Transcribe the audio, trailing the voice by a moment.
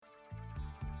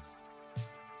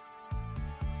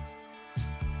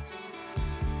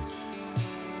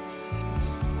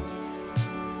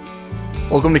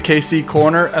Welcome to KC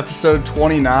Corner, episode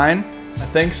 29. I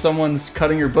think someone's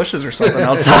cutting your bushes or something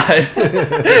outside.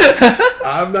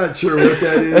 I'm not sure what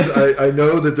that is. I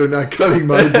know that they're not cutting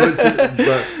my bushes,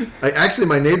 but actually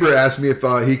my neighbor asked me if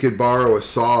he could borrow a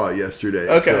saw yesterday.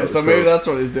 Okay, so maybe that's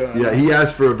what he's doing. Yeah, he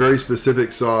asked for a very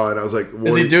specific saw, and I was like,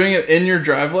 is he doing it in your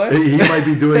driveway? He might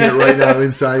be doing it right now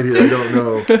inside here. I don't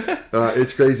know.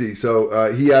 It's crazy.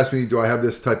 So he asked me, do I have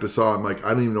this type of saw? I'm like,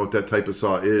 I don't even know what that type of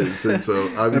saw is. And so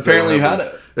apparently you had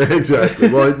it. Exactly.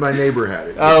 Well, my neighbor had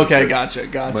it. Oh, okay, gotcha.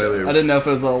 I didn't know if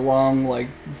it was a long,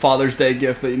 Father's Day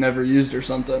gift that you never used or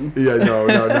something. Yeah, no,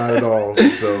 not at all.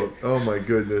 So, oh my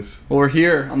goodness. Well, we're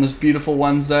here on this beautiful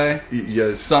Wednesday.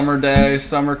 Yes. Summer day.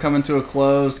 Summer coming to a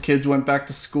close. Kids went back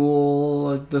to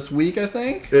school this week, I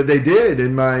think. They did,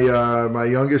 and my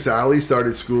youngest Allie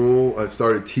started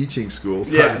teaching school.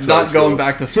 Not going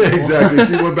back to school. Exactly.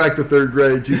 She went back to third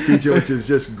grade. She's teaching, which is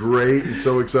just great and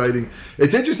so exciting.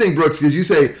 It's interesting, Brooks, because you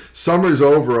say summer's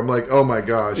over. I'm like, oh my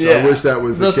gosh, yeah. I wish that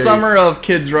was the case. The summer of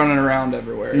kids running around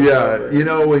everywhere.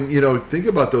 Yeah, think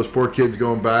about those poor kids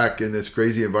going back in this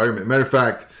crazy environment. Matter of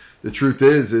fact, the truth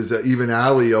is that even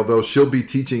Allie, although she'll be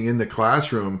teaching in the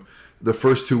classroom, the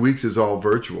first 2 weeks is all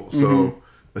virtual. So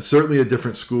certainly a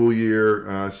different school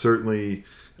year, certainly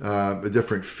a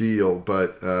different feel.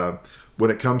 But when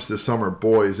it comes to summer,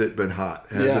 boy, has it been hot,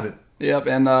 hasn't it? Yep,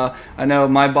 and I know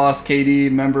my boss, Katie,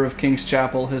 member of King's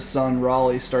Chapel, his son,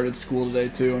 Raleigh, started school today,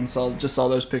 too, and saw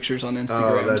those pictures on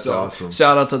Instagram. Oh, that's awesome.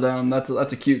 Shout out to them. That's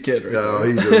a cute kid right there.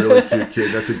 He's a really cute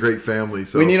kid. That's a great family.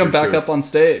 So we need him back up on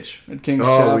stage at King's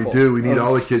Chapel. Oh, we do. We need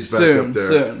all the kids back up there.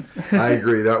 Soon. I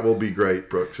agree. That will be great,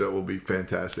 Brooks. That will be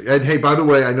fantastic. And, hey, by the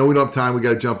way, I know we don't have time. We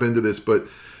got to jump into this, but...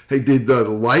 Hey, did the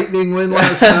Lightning win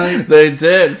last night? They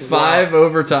did. 5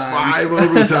 overtimes. 5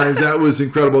 overtimes. That was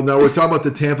incredible. Now, we're talking about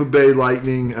the Tampa Bay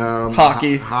Lightning.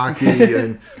 Hockey. Hockey.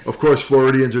 And, of course,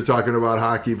 Floridians are talking about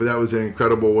hockey, but that was an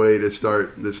incredible way to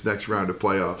start this next round of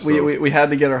playoffs. So we had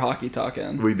to get our hockey talk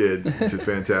in. We did, which is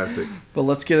fantastic. But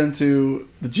let's get into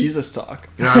the Jesus talk.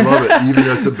 Yeah, I love it. Even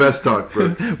that's the best talk,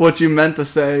 Brooks. What you meant to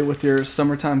say with your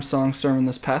summertime song sermon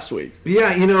this past week.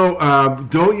 Yeah,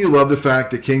 don't you love the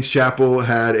fact that King's Chapel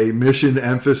had a mission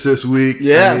emphasis week?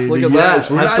 Yes, look at that.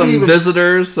 Had some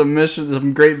visitors, some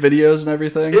great videos and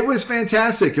everything. It was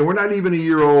fantastic, and we're not even a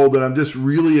year old, and I'm just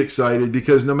really excited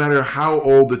because no matter how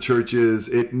old the church is,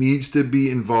 it needs to be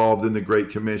involved in the Great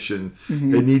Commission.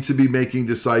 Mm-hmm. It needs to be making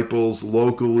disciples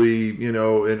locally,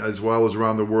 and as well as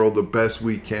around the world the best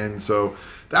we can. So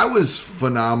that was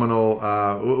phenomenal.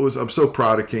 I'm so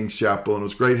proud of King's Chapel, and it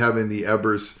was great having the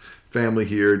Ebers family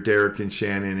here, Derek and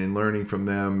Shannon, and learning from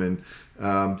them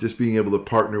and just being able to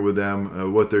partner with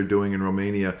them, what they're doing in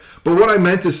Romania. But what I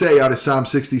meant to say out of Psalm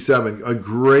 67, a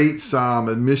great psalm,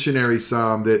 a missionary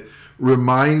psalm that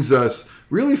reminds us,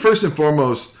 really first and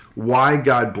foremost, why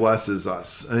God blesses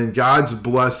us. And God's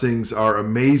blessings are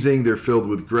amazing. They're filled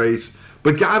with grace.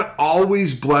 But God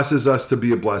always blesses us to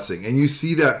be a blessing. And you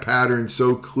see that pattern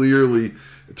so clearly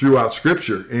throughout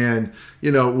Scripture. And,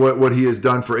 what he has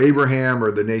done for Abraham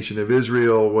or the nation of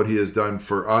Israel, what he has done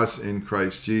for us in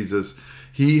Christ Jesus,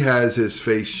 he has his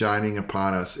face shining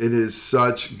upon us. It is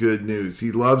such good news.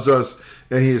 He loves us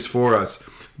and he is for us.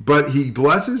 But he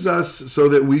blesses us so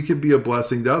that we can be a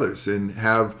blessing to others and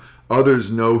have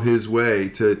others know his way,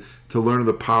 to learn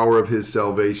the power of his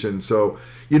salvation. So,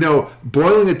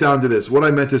 boiling it down to this, what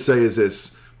I meant to say is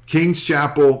this. King's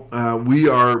Chapel, we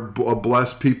are a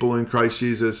blessed people in Christ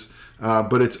Jesus,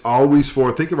 but it's always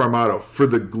think of our motto, for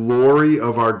the glory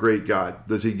of our great God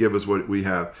does he give us what we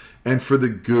have, and for the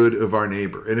good of our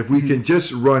neighbor. And if we can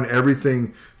just run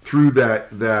everything through that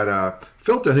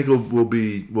filter, I think we'll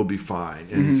be fine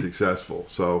and successful.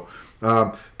 So,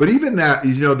 but even that,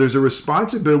 there's a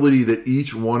responsibility that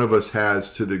each one of us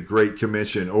has to the Great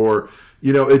Commission, or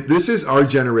this is our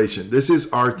generation. This is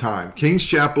our time. King's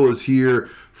Chapel is here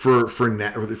for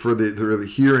the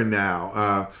here and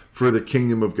now, for the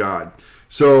kingdom of God.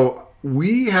 So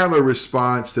we have a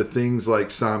response to things like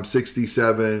Psalm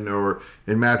 67, or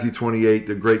in Matthew 28,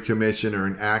 the Great Commission, or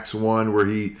in Acts 1, where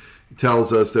he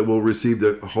tells us that we'll receive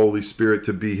the Holy Spirit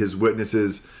to be his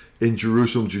witnesses in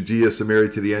Jerusalem, Judea, Samaria,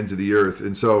 to the ends of the earth.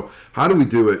 And so how do we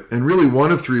do it? And really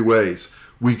one of 3 ways.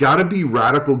 We got to be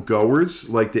radical goers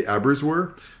like the Ebers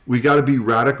were. We got to be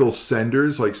radical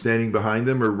senders, like standing behind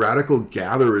them, or radical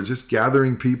gatherers, just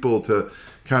gathering people to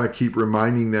kind of keep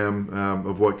reminding them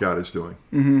of what God is doing.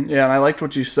 Mm-hmm. Yeah, and I liked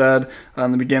what you said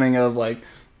in the beginning of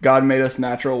God made us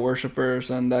natural worshipers,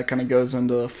 and that kind of goes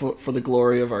into for the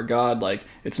glory of our God. Like,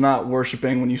 it's not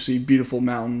worshiping when you see beautiful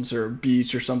mountains or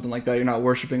beach or something like that. You're not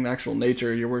worshiping the actual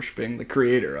nature. You're worshiping the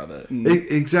creator of it. And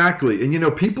exactly.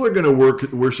 And, people are going to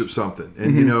worship something.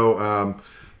 And,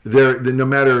 no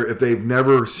matter if they've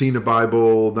never seen a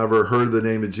Bible, never heard the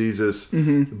name of Jesus,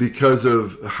 because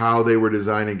of how they were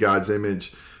designed in God's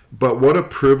image. But what a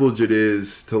privilege it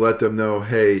is to let them know,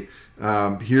 hey,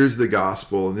 here's the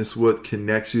gospel, and this is what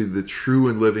connects you to the true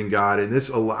and living God, and this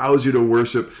allows you to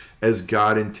worship as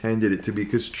God intended it to be,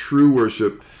 because true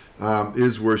worship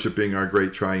is worshiping our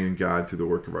great triune God through the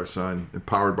work of our Son,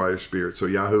 empowered by our Spirit. So,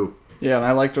 Yahoo. Yeah, and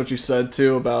I liked what you said,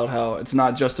 too, about how it's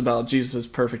not just about Jesus'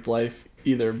 perfect life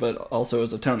either, but also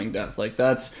his atoning death. Like,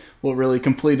 that's what really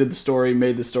completed the story,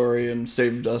 made the story, and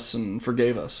saved us and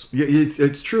forgave us. Yeah,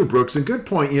 it's true, Brooks, and good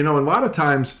point. A lot of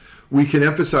times we can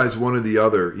emphasize one or the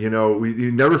other.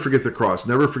 You never forget the cross,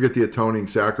 never forget the atoning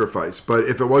sacrifice. But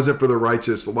if it wasn't for the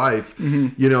righteous life,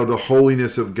 the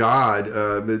holiness of God,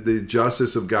 the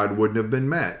justice of God wouldn't have been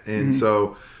met. And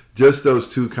so just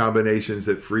those two combinations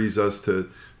that frees us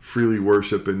to freely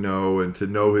worship and to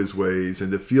know his ways,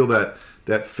 and to feel that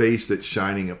face that's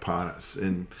shining upon us.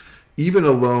 And even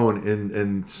alone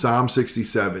in Psalm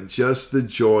 67, just the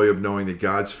joy of knowing that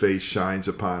God's face shines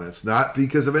upon us, not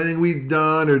because of anything we've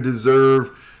done or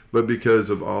deserve, but because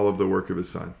of all of the work of his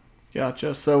Son.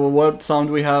 Gotcha. So what psalm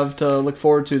do we have to look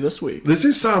forward to this week? This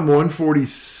is Psalm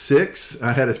 146.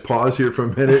 I had to pause here for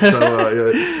a minute.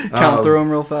 So, count through them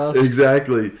real fast.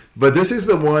 Exactly. But this is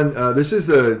the one, this is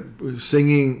the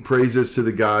singing praises to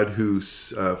the God who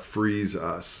frees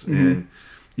us. And,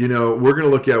 we're going to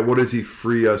look at what does he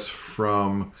free us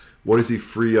from? What does he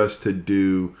free us to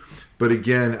do? But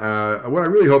again, what I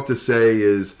really hope to say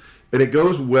is, and it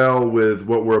goes well with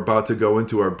what we're about to go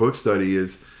into our book study,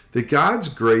 is that God's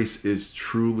grace is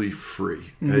truly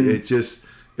free.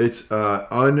 It's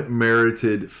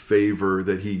unmerited favor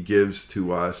that he gives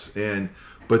to us.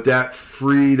 But that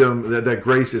freedom, that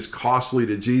grace is costly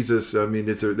to Jesus. I mean,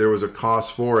 there was a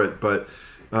cost for it, but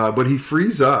he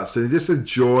frees us. And just the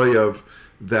joy of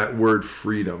that word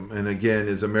freedom. And again,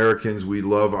 as Americans, we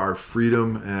love our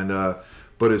freedom,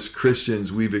 but as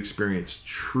Christians, we've experienced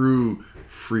true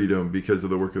freedom because of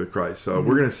the work of the Christ. So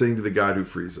we're going to sing to the God who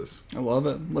frees us. I love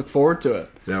it. Look forward to it.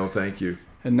 No, thank you.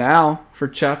 And now for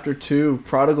chapter 2,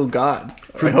 Prodigal God.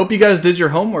 I hope you guys did your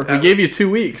homework. We gave you 2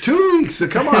 weeks. 2 weeks. So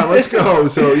come on, let's go.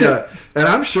 So yeah, and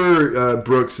I'm sure,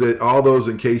 Brooks, that all those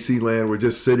in KC land were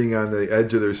just sitting on the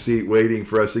edge of their seat waiting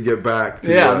for us to get back.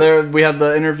 We had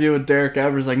the interview with Derek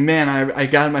Evers. Like, man, I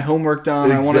got my homework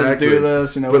done. Exactly. I wanted to do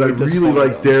this. But I really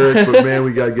like Derek. But man,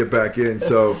 we got to get back in.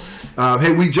 So.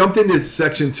 Hey, we jumped into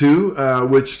section 2,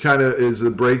 which kind of is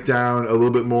a breakdown, a little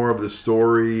bit more of the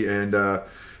story, and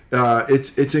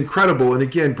it's incredible. And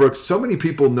again, Brooks, so many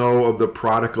people know of the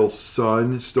prodigal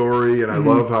son story, and I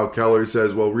love how Keller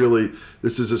says, well, really,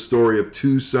 this is a story of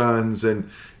 2 sons, and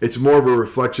it's more of a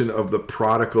reflection of the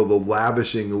prodigal, the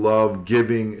lavishing love,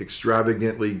 giving,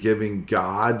 extravagantly giving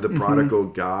God, the prodigal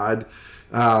God.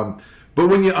 But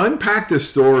when you unpack the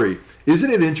story, isn't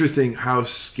it interesting how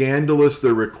scandalous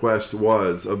the request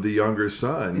was of the younger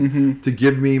son to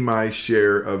give me my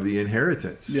share of the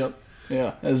inheritance? Yep.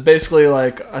 Yeah. It was basically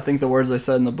like, I think the words they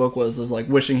said in the book was like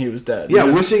wishing he was dead. Yeah,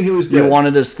 wishing he was dead. He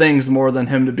wanted his things more than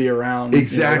him to be around.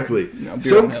 Exactly.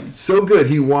 So good.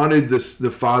 He wanted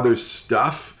the father's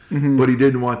stuff, but he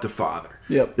didn't want the father.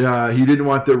 Yep. He didn't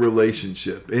want the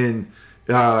relationship. And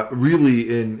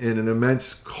really in an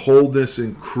immense coldness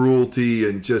and cruelty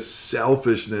and just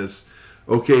selfishness.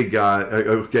 Okay, God.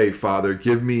 Okay, Father,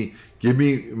 give me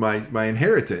my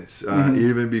inheritance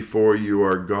even before you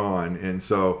are gone. And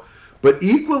so, but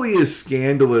equally as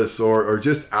scandalous or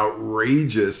just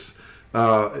outrageous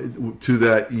to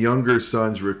that younger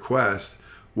son's request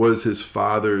was his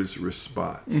father's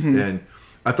response. And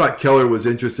I thought Keller was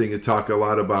interesting to talk a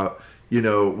lot about,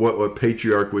 what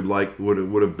patriarch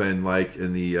would have been like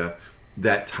in the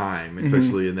that time,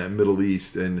 especially in that Middle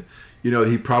East. And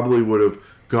he probably would have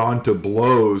gone to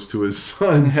blows to his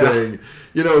son, saying,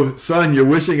 son, you're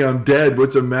wishing I'm dead.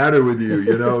 What's the matter with you?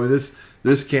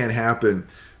 This can't happen.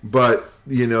 But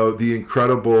the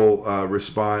incredible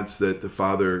response that the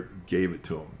father gave it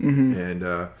to him,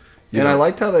 and I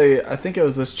liked how I think it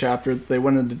was this chapter that they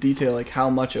went into detail like how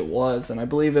much it was, and I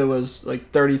believe it was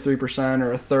like 33%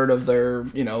 or a third of their,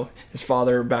 his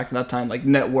father back at that time, like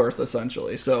net worth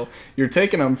essentially. So you're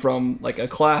taking them from like a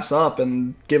class up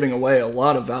and giving away a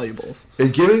lot of valuables.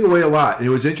 And giving away a lot. And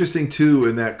it was interesting too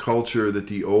in that culture that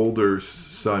the older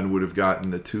son would have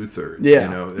gotten the 2/3.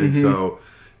 Yeah. And so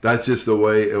that's just the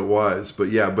way it was. But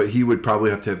yeah, but he would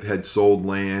probably have to have had sold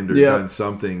land or done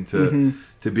something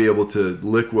to be able to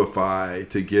liquefy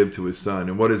to give to his son.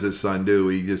 And what does his son do?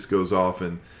 He just goes off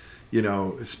and, you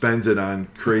know, spends it on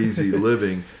crazy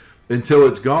living until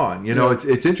it's gone. You know,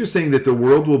 it's interesting that the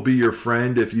world will be your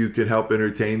friend if you can help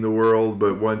entertain the world,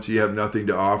 but once you have nothing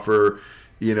to offer,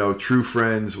 you know, true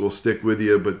friends will stick with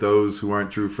you, but those who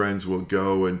aren't true friends will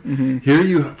go. And here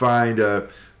you find,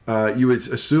 you would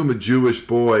assume a Jewish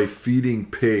boy feeding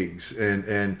pigs,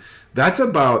 and that's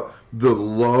about the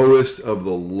lowest of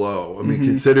the low. I mean,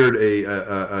 considered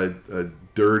a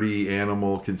dirty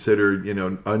animal, considered, you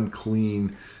know,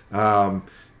 unclean.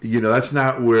 You know, that's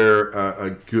not where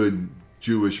a good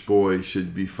Jewish boy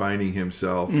should be finding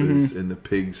himself, is in the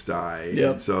pigsty.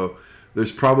 Yep. And so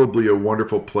there's probably a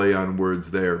wonderful play on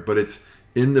words there, but it's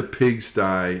in the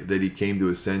pigsty that he came to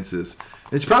his senses.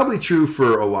 It's probably true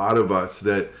for a lot of us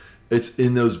that it's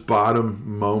in those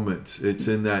bottom moments, it's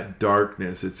in that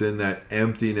darkness, it's in that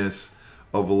emptiness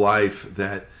of life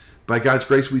that by God's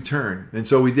grace we turn. And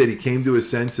so we did. He came to his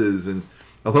senses, and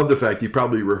I love the fact he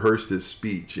probably rehearsed his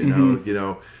speech, you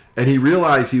know, and he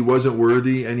realized he wasn't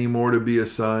worthy anymore to be a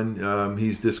son.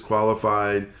 He's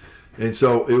disqualified. And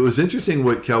so it was interesting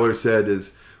what Keller said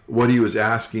is what he was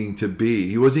asking to be.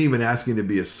 He wasn't even asking to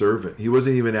be a servant. He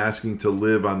wasn't even asking to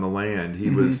live on the land. He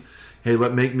was, hey,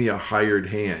 make me a hired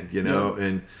hand, you know,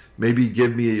 and maybe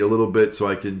give me a little bit so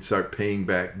I can start paying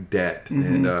back debt.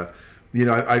 And, you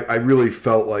know, I really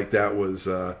felt like that was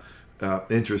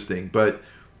interesting. But,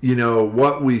 you know,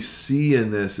 what we see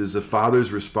in this is the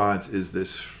father's response is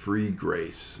this free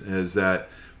grace, as that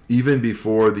even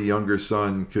before the younger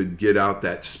son could get out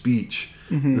that speech,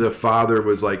 the father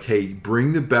was like, hey,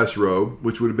 bring the best robe,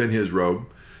 which would have been his robe,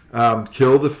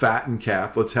 kill the fattened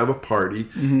calf, let's have a party,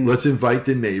 let's invite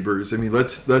the neighbors. I mean,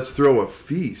 let's throw a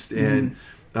feast. And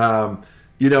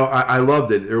you know, I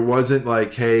loved it. It wasn't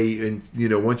like, hey, and you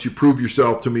know, once you prove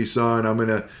yourself to me, son, I'm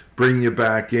gonna bring you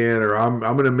back in, or I'm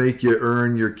gonna make you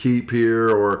earn your keep here,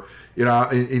 or you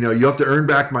know, you have to earn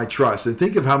back my trust. And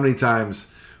think of how many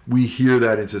times we hear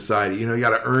that in society. You know, you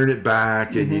got to earn it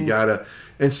back, and you got to,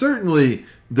 and certainly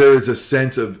there is a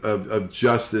sense of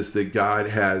justice that God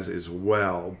has as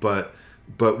well. But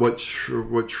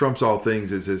what trumps all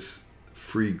things is this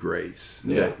free grace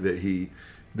that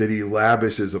he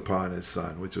lavishes upon his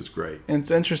son, which was great. And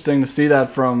it's interesting to see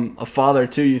that from a father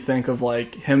too. You think of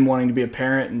like him wanting to be a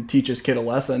parent and teach his kid a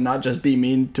lesson, not just be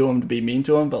mean to him to be mean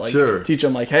to him, but like teach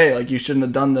him like, hey, like you shouldn't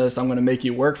have done this, I'm going to make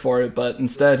you work for it. But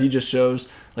instead he just shows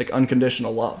like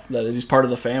unconditional love, that he's part of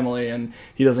the family and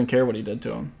he doesn't care what he did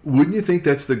to him. Wouldn't you think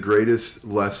that's the greatest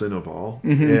lesson of all?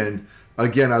 And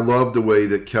again, I love the way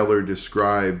that Keller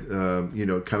described, you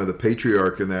know, kind of the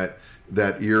patriarch in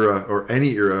that era, or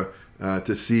any era,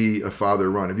 to see a father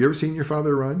run. Have you ever seen your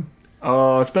father run?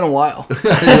 Oh, it's been a while.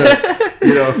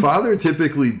 You know, a father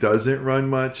typically doesn't run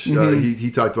much.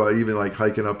 He talked about even like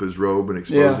hiking up his robe and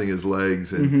exposing his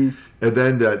legs, and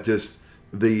then that just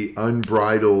the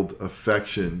unbridled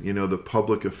affection, you know, the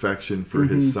public affection for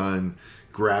his son,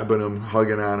 grabbing him,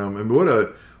 hugging on him, and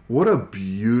what a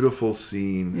beautiful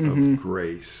scene of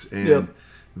grace, and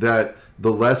that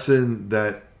the lesson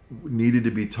that needed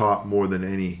to be taught more than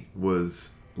any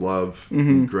was love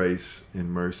and grace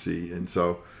and mercy. And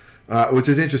so which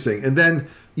is interesting. And then,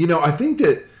 you know, I think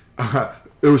that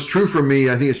it was true for me,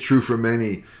 I think it's true for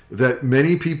many, that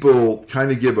many people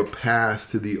kind of give a pass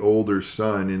to the older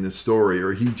son in the story,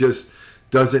 or he just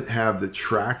doesn't have the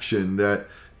traction that,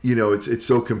 you know, it's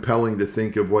so compelling to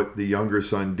think of what the younger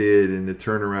son did, and the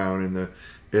turnaround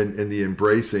and the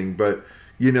embracing. But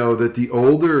you know, that the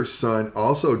older son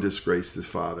also disgraced his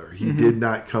father. He did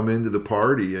not come into the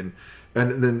party, and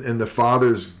the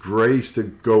father's grace to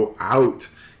go out.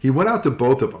 He went out to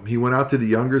both of them. He went out to the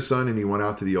younger son, and he went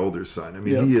out to the older son. I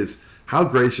mean, he is how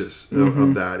gracious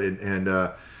of that,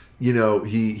 and you know,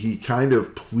 he kind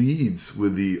of pleads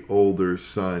with the older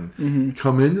son,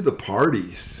 come into the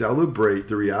party, celebrate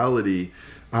the reality,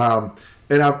 and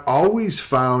I've always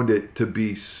found it to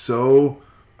be so,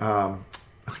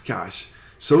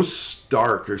 so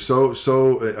stark, or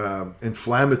so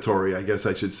inflammatory, I guess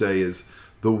I should say, is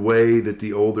the way that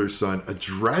the older son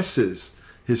addresses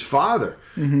his father.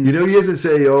 You know, he doesn't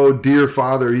say, "Oh, dear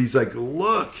father." He's like,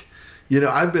 "Look, you know,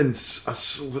 I've been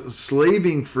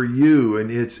slaving for you, and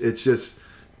it's just,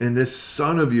 and this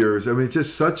son of yours." I mean, it's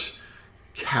just such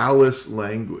callous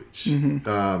language.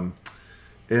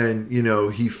 And you know,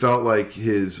 he felt like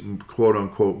his quote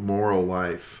unquote moral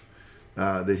life,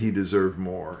 that he deserved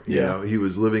more. You know, he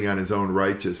was living on his own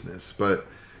righteousness. But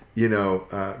you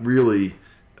know, really,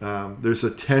 there's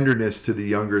a tenderness to the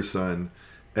younger son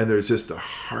and there's just a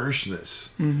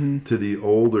harshness to the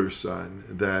older son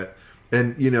that,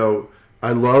 and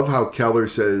I love how Keller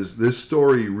says this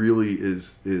story really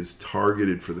is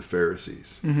targeted for the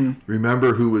Pharisees.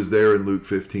 Remember who was there in Luke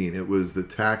 15? It was the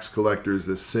tax collectors,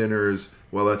 the sinners.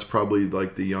 Well, that's probably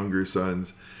like the younger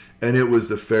sons. And it was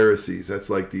the Pharisees. That's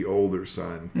like the older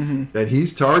son. And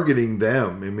he's targeting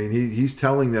them. I mean, he's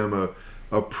telling them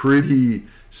a pretty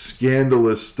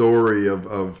scandalous story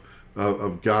of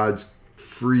God's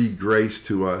free grace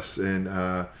to us, and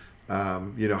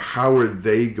how are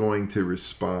they going to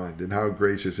respond, and how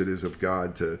gracious it is of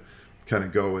God to kind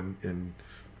of go and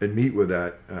meet with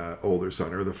that older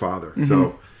son, or the father.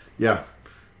 So, yeah.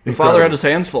 The father had his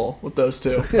hands full with those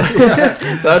two.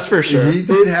 That's for sure. He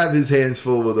did have his hands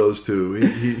full with those two.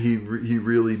 He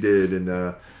really did.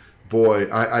 And boy,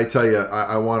 I tell you,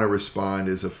 I want to respond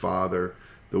as a father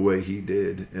the way he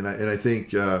did. And I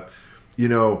think,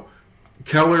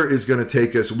 Keller is going to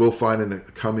take us, we'll find in the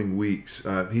coming weeks,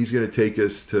 he's going to take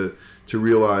us to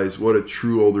realize what a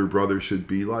true older brother should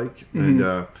be like.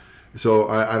 And so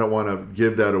I don't want to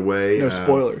give that away. No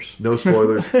spoilers. No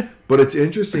spoilers. But it's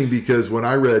interesting because when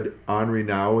I read Henri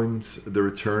Nouwen's The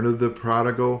Return of the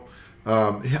Prodigal,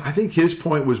 I think his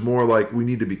point was more like we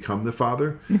need to become the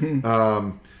father.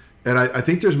 And I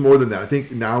think there's more than that. I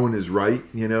think Nouwen is right,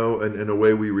 in a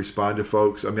way we respond to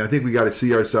folks. I mean, I think we got to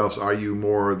see ourselves. Are you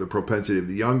more the propensity of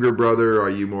the younger brother? Are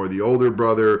you more the older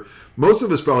brother? Most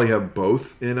of us probably have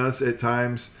both in us at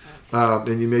times.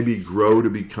 And you maybe grow to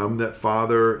become that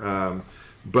father.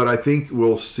 But I think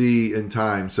we'll see in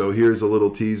time. So here's a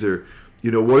little teaser.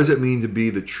 What does it mean to be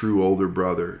the true older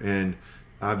brother? And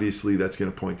obviously that's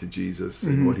going to point to Jesus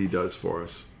and what he does for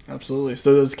us. Absolutely.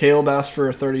 So does Caleb ask for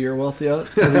a 30-year wealth yet?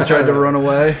 Has he tried to run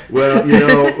away? Well,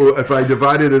 if I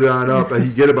divided it on up,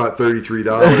 he'd get about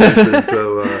 $33. And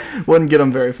so wouldn't get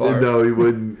him very far. No, he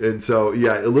wouldn't. And so,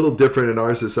 yeah, a little different in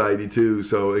our society too.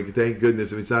 So thank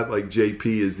goodness. I mean, it's not like JP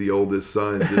is the oldest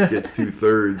son, just gets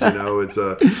 2/3. It's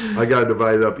I got to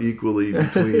divide it up equally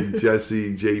between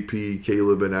Jesse, JP,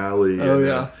 Caleb, and Allie.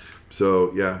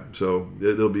 So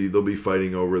they'll be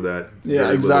fighting over that.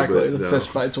 Yeah, exactly. The fist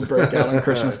fights will break out on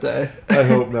Christmas Day. I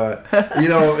hope not.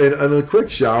 And a quick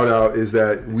shout out is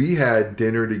that we had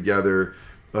dinner together.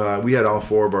 We had all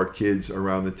four of our kids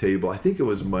around the table. I think it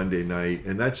was Monday night,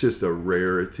 and that's just a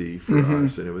rarity for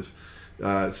us. And it was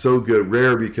so good,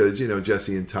 rare because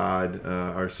Jesse and Todd,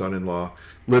 our son-in-law,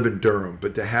 live in Durham,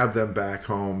 but to have them back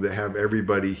home, to have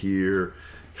everybody here.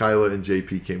 Kyla and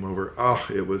JP came over. Oh,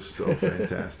 it was so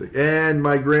fantastic. And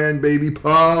my grandbaby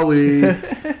Polly. And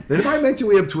if I mentioned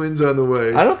we have twins on the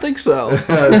way? I don't think so.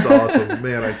 That's awesome.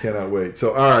 Man, I cannot wait.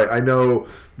 So, all right. I know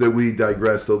that we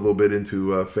digressed a little bit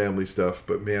into family stuff,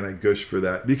 but man, I gush for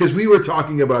that. Because we were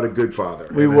talking about a good father.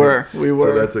 We were.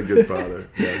 So that's a good father.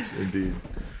 Yes, indeed.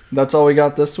 That's all we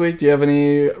got this week. Do you have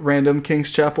any random King's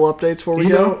Chapel updates before we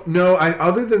go? No.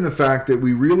 Other than the fact that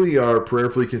we really are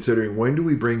prayerfully considering when do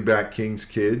we bring back King's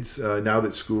Kids now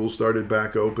that school started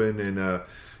back open, and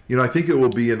I think it will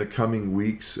be in the coming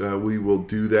weeks. We will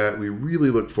do that. We really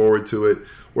look forward to it.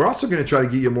 We're also going to try to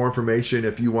get you more information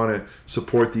if you want to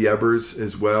support the Ebbers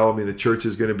as well. I mean, the church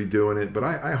is going to be doing it, but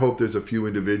I hope there's a few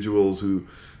individuals who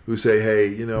say,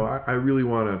 hey, I really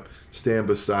want to stand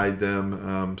beside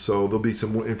them. So there'll be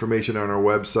some information on our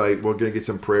website. We're going to get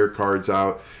some prayer cards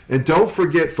out. And don't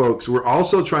forget, folks, we're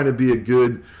also trying to be a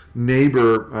good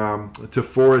neighbor to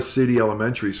Forest City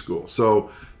Elementary School.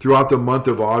 So throughout the month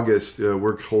of August,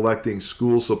 we're collecting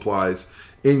school supplies,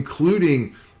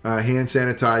 including hand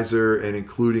sanitizer and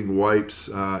including wipes,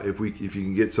 if you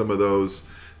can get some of those.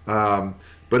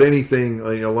 But anything,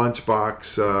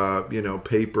 lunchbox,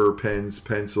 paper, pens,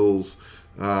 pencils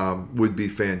would be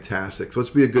fantastic. So let's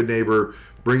be a good neighbor.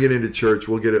 Bring it into church.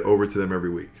 We'll get it over to them every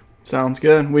week. Sounds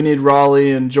good. We need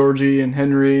Raleigh and Georgie and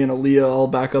Henry and Aaliyah all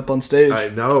back up on stage. I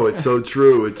know. It's so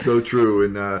true. It's so true.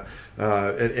 And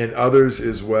others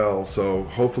as well. So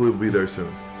hopefully we'll be there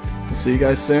soon. We'll see you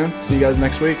guys soon. See you guys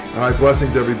next week. All right.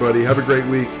 Blessings, everybody. Have a great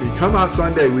week. And come out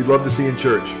Sunday. We'd love to see you in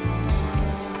church.